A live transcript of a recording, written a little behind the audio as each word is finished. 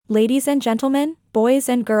Ladies and gentlemen, boys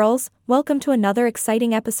and girls, welcome to another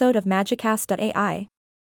exciting episode of Magicast.ai.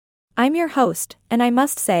 I'm your host, and I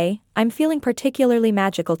must say, I'm feeling particularly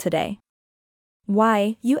magical today.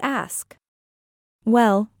 Why, you ask?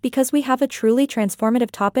 Well, because we have a truly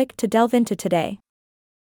transformative topic to delve into today.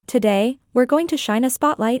 Today, we're going to shine a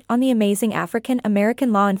spotlight on the amazing African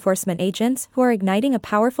American law enforcement agents who are igniting a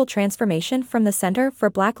powerful transformation from the Center for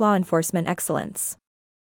Black Law Enforcement Excellence.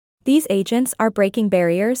 These agents are breaking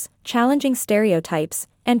barriers, challenging stereotypes,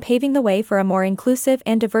 and paving the way for a more inclusive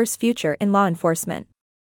and diverse future in law enforcement.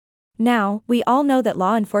 Now, we all know that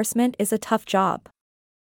law enforcement is a tough job.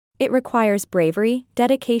 It requires bravery,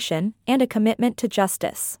 dedication, and a commitment to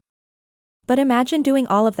justice. But imagine doing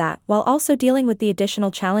all of that while also dealing with the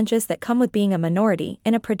additional challenges that come with being a minority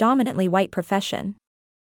in a predominantly white profession.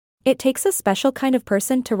 It takes a special kind of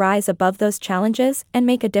person to rise above those challenges and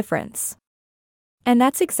make a difference. And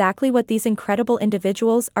that's exactly what these incredible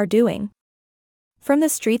individuals are doing. From the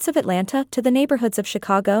streets of Atlanta to the neighborhoods of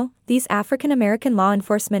Chicago, these African American law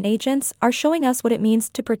enforcement agents are showing us what it means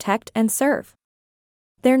to protect and serve.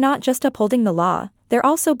 They're not just upholding the law, they're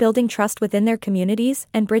also building trust within their communities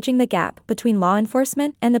and bridging the gap between law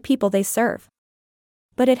enforcement and the people they serve.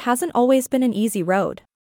 But it hasn't always been an easy road.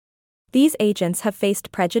 These agents have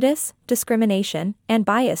faced prejudice, discrimination, and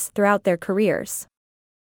bias throughout their careers.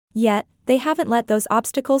 Yet, they haven't let those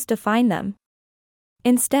obstacles define them.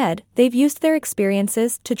 Instead, they've used their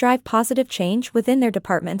experiences to drive positive change within their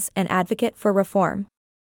departments and advocate for reform.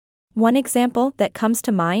 One example that comes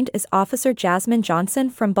to mind is Officer Jasmine Johnson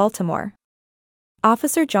from Baltimore.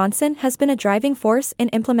 Officer Johnson has been a driving force in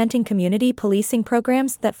implementing community policing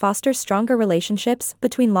programs that foster stronger relationships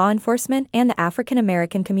between law enforcement and the African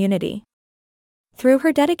American community. Through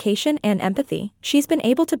her dedication and empathy, she's been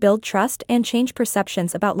able to build trust and change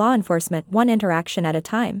perceptions about law enforcement one interaction at a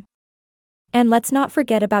time. And let's not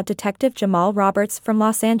forget about Detective Jamal Roberts from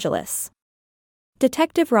Los Angeles.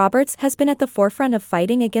 Detective Roberts has been at the forefront of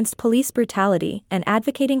fighting against police brutality and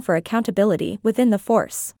advocating for accountability within the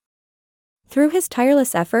force. Through his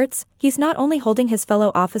tireless efforts, he's not only holding his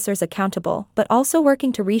fellow officers accountable but also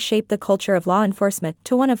working to reshape the culture of law enforcement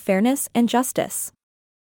to one of fairness and justice.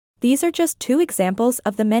 These are just two examples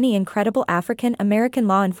of the many incredible African American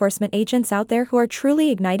law enforcement agents out there who are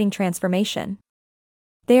truly igniting transformation.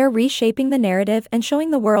 They are reshaping the narrative and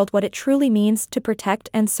showing the world what it truly means to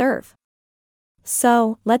protect and serve.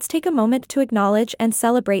 So, let's take a moment to acknowledge and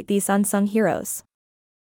celebrate these unsung heroes.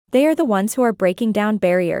 They are the ones who are breaking down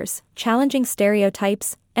barriers, challenging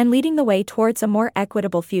stereotypes, and leading the way towards a more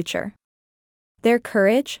equitable future. Their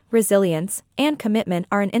courage, resilience, and commitment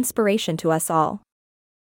are an inspiration to us all.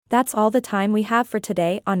 That's all the time we have for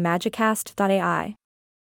today on Magicast.ai.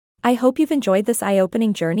 I hope you've enjoyed this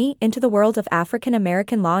eye-opening journey into the world of African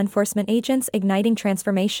American law enforcement agents igniting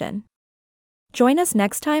transformation. Join us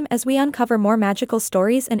next time as we uncover more magical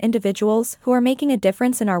stories and individuals who are making a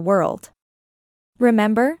difference in our world.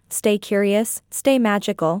 Remember, stay curious, stay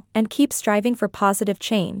magical, and keep striving for positive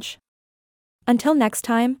change. Until next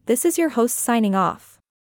time, this is your host signing off.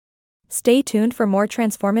 Stay tuned for more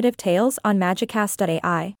transformative tales on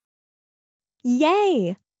Magicast.ai.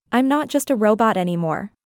 Yay! I'm not just a robot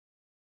anymore.